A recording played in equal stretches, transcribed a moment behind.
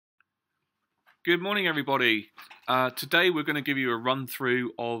Good morning, everybody. Today we're going to give you a run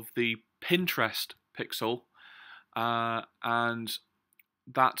through of the Pinterest pixel, and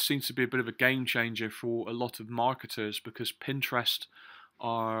that seems to be a bit of a game changer for a lot of marketers because Pinterest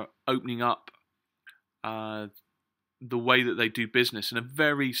are opening up the way that they do business in a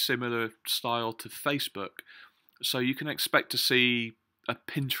very similar style to Facebook. So you can expect to see a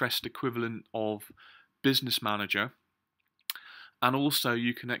Pinterest equivalent of Business Manager, and also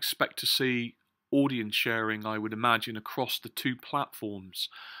you can expect to see audience sharing, I would imagine, across the two platforms.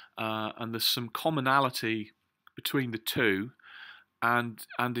 And there's some commonality between the two, and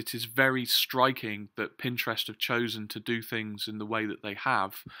it is very striking that Pinterest have chosen to do things in the way that they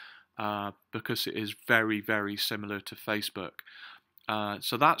have, because it is very, very similar to Facebook.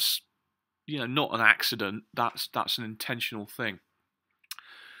 So that's not an accident. That's an intentional thing.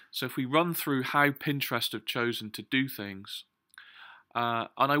 So if we run through how Pinterest have chosen to do things. And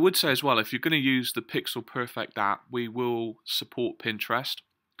I would say as well, if you're going to use the Pixel Perfect app, we will support Pinterest.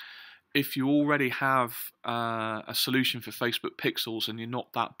 If you already have a solution for Facebook Pixels and you're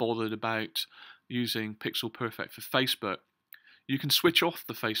not that bothered about using Pixel Perfect for Facebook, you can switch off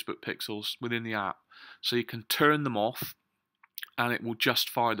the Facebook Pixels within the app. So you can turn them off and it will just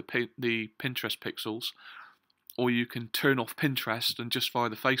fire the Pinterest Pixels, or you can turn off Pinterest and just fire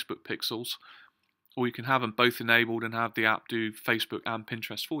the Facebook Pixels, or you can have them both enabled and have the app do Facebook and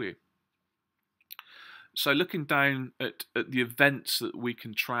Pinterest for you. So looking down at the events that we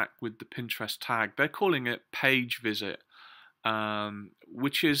can track with the Pinterest tag, they're calling it page visit,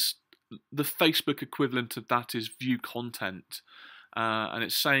 which is the Facebook equivalent of that is view content. And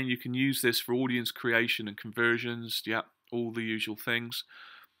it's saying you can use this for audience creation and conversions, all the usual things.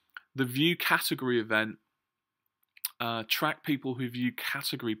 The view category event, track people who view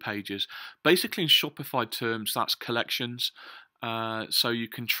category pages. Basically in Shopify terms, that's collections. So you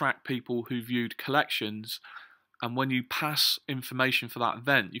can track people who viewed collections, and when you pass information for that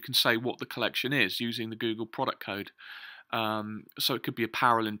event, you can say what the collection is using the Google product code. So it could be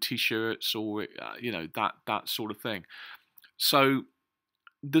apparel and t-shirts, or that sort of thing. So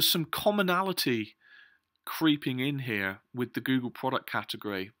there's some commonality creeping in here with the Google product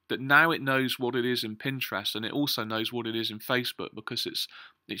category, that now it knows what it is in Pinterest, and it also knows what it is in Facebook because it's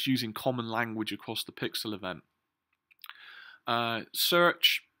using common language across the pixel event.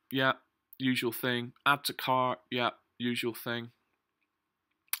 Search, usual thing. Add to cart, usual thing.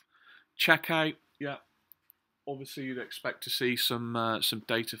 Checkout, obviously you'd expect to see some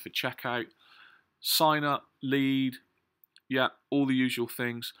data for checkout. Sign up, lead, all the usual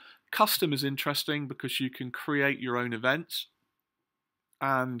things. Custom is interesting because you can create your own events,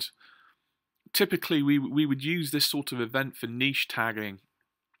 and typically we would use this sort of event for niche tagging.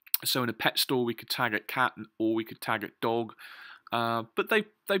 So in a pet store we could tag it cat, or we could tag it dog, but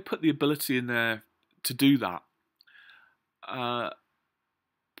they put the ability in there to do that.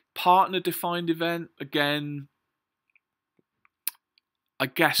 Partner defined event, again, I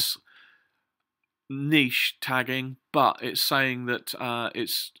guess niche tagging, but it's saying that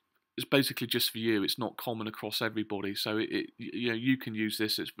it's basically just for you. It's not common across everybody, so you can use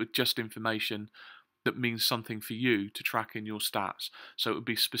this. It's with just information that means something for you to track in your stats, so it would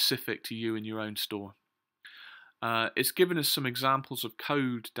be specific to you in your own store. It's given us some examples of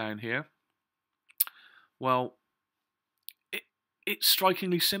code down here. Well, it's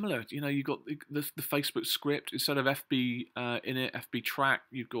strikingly similar. You've got the Facebook script. Instead of FB init, FB track,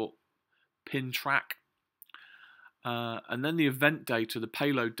 you've got pin track. And then the event data, the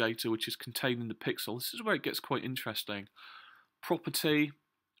payload data, which is contained in the pixel. This is where it gets quite interesting. Property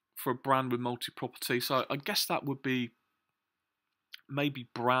for a brand with multi-property. So I guess that would be maybe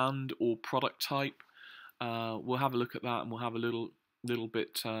brand or product type. We'll have a look at that, and we'll have a little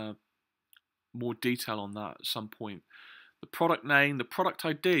bit more detail on that at some point. The product name, the product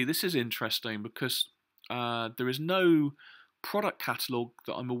ID. This is interesting because there is no product catalog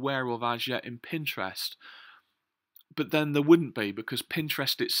that I'm aware of as yet in Pinterest. But then there wouldn't be, because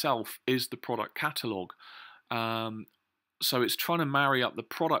Pinterest itself is the product catalog. So it's trying to marry up the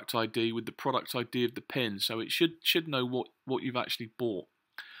product ID with the product ID of the pin. So it should know what you've actually bought.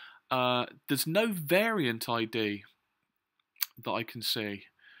 There's no variant ID that I can see,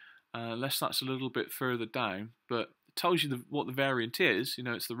 unless that's a little bit further down. But it tells you what the variant is.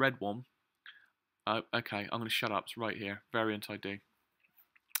 It's the red one. Okay, I'm going to shut up. It's right here, variant ID.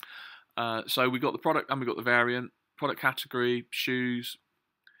 So we got the product and we got the variant. Product category, shoes,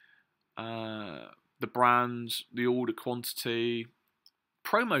 the brands, the order quantity.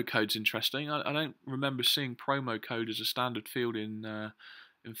 Promo code's interesting. I don't remember seeing promo code as a standard field in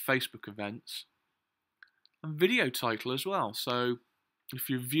Facebook events. And video title as well. So if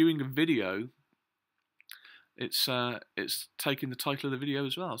you're viewing a video, it's taking the title of the video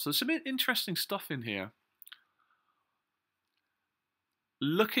as well. So there's some interesting stuff in here.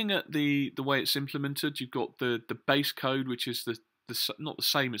 Looking at the way it's implemented, you've got the base code, which is not the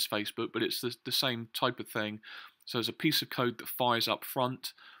same as Facebook, but it's the same type of thing. So there's a piece of code that fires up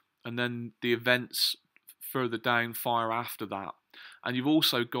front, and then the events further down fire after that. And you've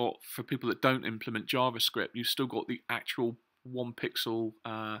also got, for people that don't implement JavaScript, you've still got the actual 1 pixel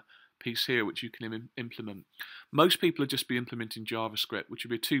piece here, which you can implement. Most people will just be implementing JavaScript, which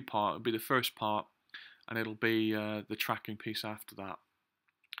will be a 2-part. It'll be the first part, and it'll be the tracking piece after that.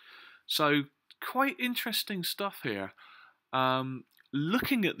 So quite interesting stuff here.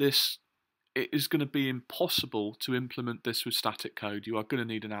 Looking at this, it is going to be impossible to implement this with static code. You are going to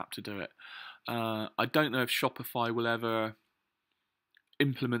need an app to do it. I don't know if Shopify will ever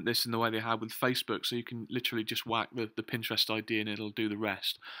implement this in the way they have with Facebook, so you can literally just whack the Pinterest ID and it'll do the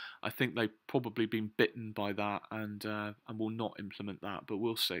rest. I think they've probably been bitten by that and will not implement that, but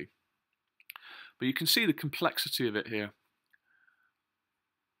we'll see. But you can see the complexity of it here.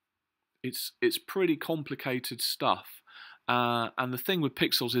 It's pretty complicated stuff. And the thing with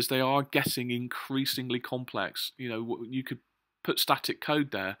pixels is they are getting increasingly complex. You know, you could put static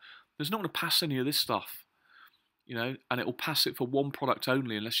code there. There's not going to pass any of this stuff, you know, and it will pass it for one product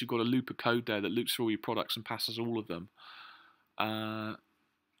only unless you've got a loop of code there that loops through all your products and passes all of them.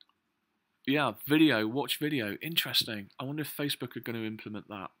 Yeah, video, watch video, interesting. I wonder if Facebook are going to implement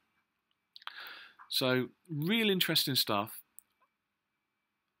that. So, real interesting stuff.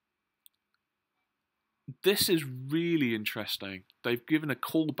 This is really interesting. They've given a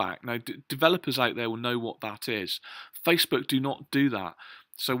callback. Now, developers out there will know what that is. Facebook do not do that.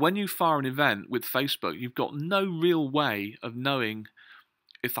 So when you fire an event with Facebook, you've got no real way of knowing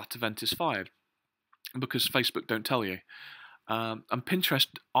if that event is fired because Facebook don't tell you. And Pinterest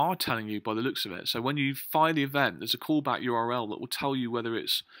are telling you by the looks of it. So when you fire the event, there's a callback URL that will tell you whether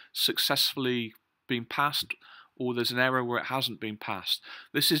it's successfully been passed or there's an error where it hasn't been passed.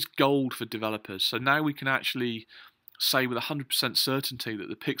 This is gold for developers. So now we can actually say with 100% certainty that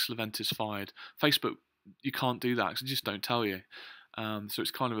the pixel event is fired. Facebook, you can't do that because they just don't tell you. So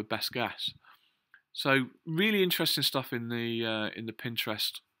it's kind of a best guess. So really interesting stuff in the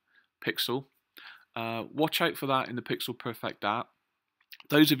Pinterest Pixel. Watch out for that in the Pixel Perfect app.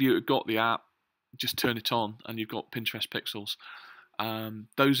 Those of you who've got the app, just turn it on and you've got Pinterest Pixels.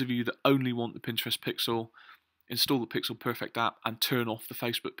 Those of you that only want the Pinterest Pixel, install the Pixel Perfect app and turn off the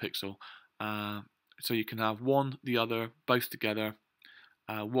Facebook Pixel. So you can have one, the other, both together.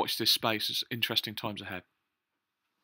 Watch this space. It's interesting times ahead.